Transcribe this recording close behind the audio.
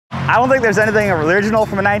I don't think there's anything original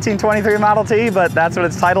from a 1923 Model T, but that's what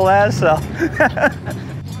it's titled as, so.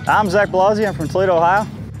 I'm Zach Blausey, I'm from Toledo, Ohio.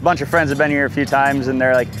 A bunch of friends have been here a few times and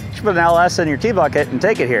they're like, you should put an LS in your T-bucket and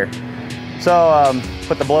take it here. So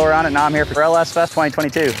put the blower on it, now I'm here for LS Fest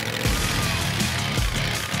 2022.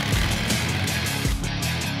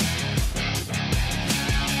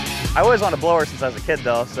 I always wanted a blower since I was a kid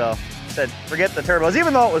though, so I said forget the turbos,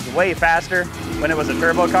 even though it was way faster when it was a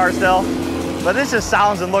turbo car still. But this just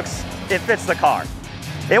sounds and looks, it fits the car.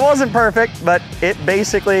 It wasn't perfect, but it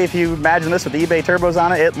basically, if you imagine this with the eBay turbos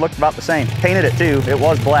on it, it looked about the same. Painted it too, it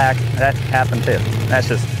was black, that happened too. That's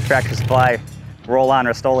just Tractor Supply roll-on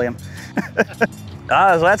Rust-Oleum.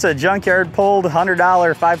 So that's a junkyard pulled $100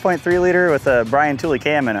 5.3 liter with a Brian Tooley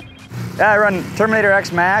cam in it. Yeah, I run Terminator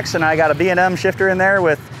X Max and I got a B&M shifter in there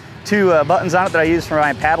with two buttons on it that I use for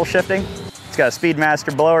my paddle shifting. It's got a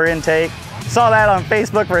Speedmaster blower intake. Saw that on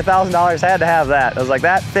Facebook for $1,000, had to have that. I was like,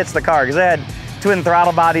 that fits the car because they had twin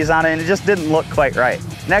throttle bodies on it and it just didn't look quite right.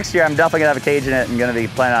 Next year I'm definitely gonna have a cage in it and gonna be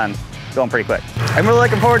planning on going pretty quick. I'm really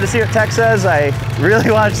looking forward to see what Tech says. I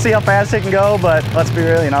really want to see how fast it can go, but let's be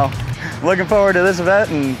real, you know, looking forward to this event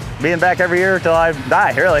and being back every year until I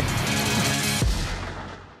die, really.